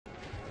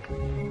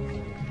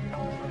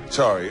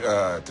Sorry,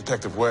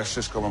 Detective West,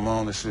 Cisco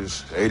Ramon. This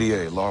is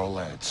ADA, Laurel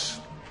lads.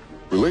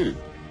 Related?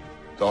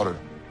 Daughter.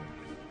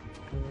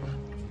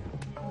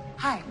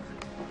 Hi.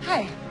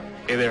 Hi.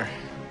 Hey there.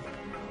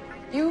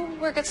 You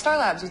work at Star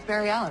Labs with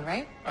Barry Allen,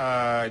 right?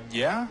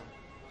 Yeah?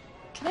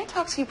 Can I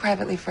talk to you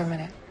privately for a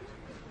minute?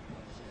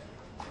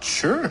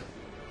 Sure.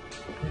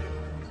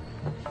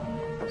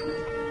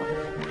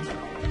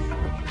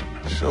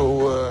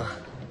 So,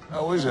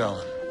 how is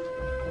Alan?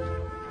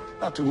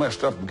 Not too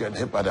messed up from getting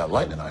hit by that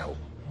lightning, I hope.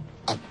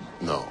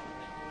 No.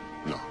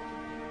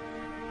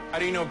 How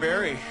do you know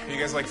Barry? Are you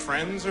guys like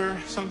friends or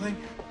something?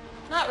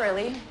 Not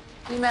really.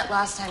 We met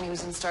last time he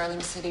was in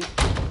Starling City,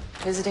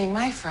 visiting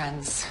my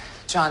friends,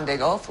 John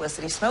Diggle,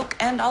 Felicity Smoke,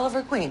 and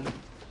Oliver Queen.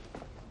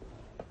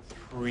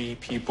 3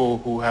 people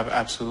who have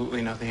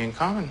absolutely nothing in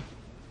common,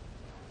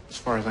 as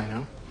far as I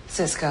know.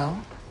 Cisco,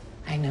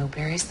 I know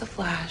Barry's the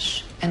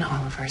Flash, and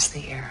Oliver's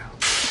the Arrow.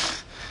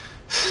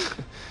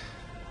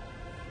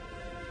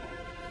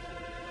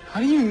 How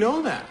do you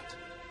know that?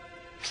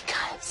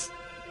 Because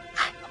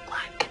I'm the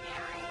Black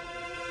Canary.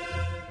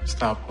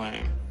 Stop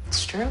playing.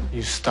 It's true.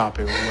 You stop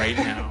it right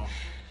now.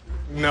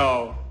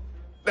 No.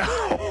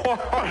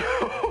 Okay.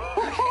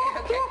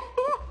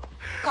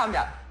 Calm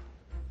down.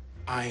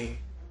 I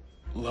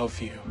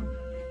love you.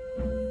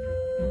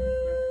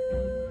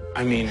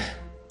 I mean,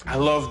 I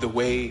love the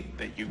way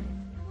that you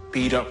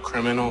beat up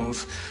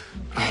criminals.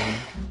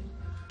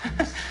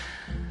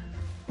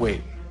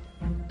 Wait.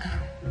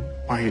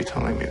 Why are you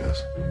telling me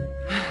this?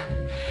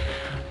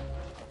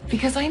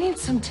 Because I need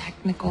some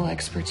technical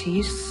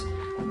expertise.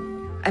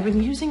 I've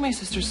been using my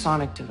sister's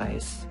sonic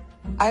device.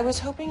 I was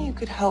hoping you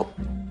could help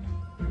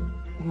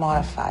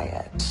modify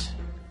it.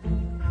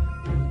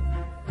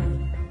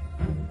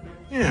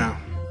 Yeah.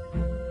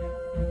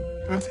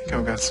 I think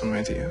I've got some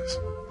ideas.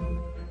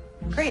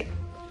 Great.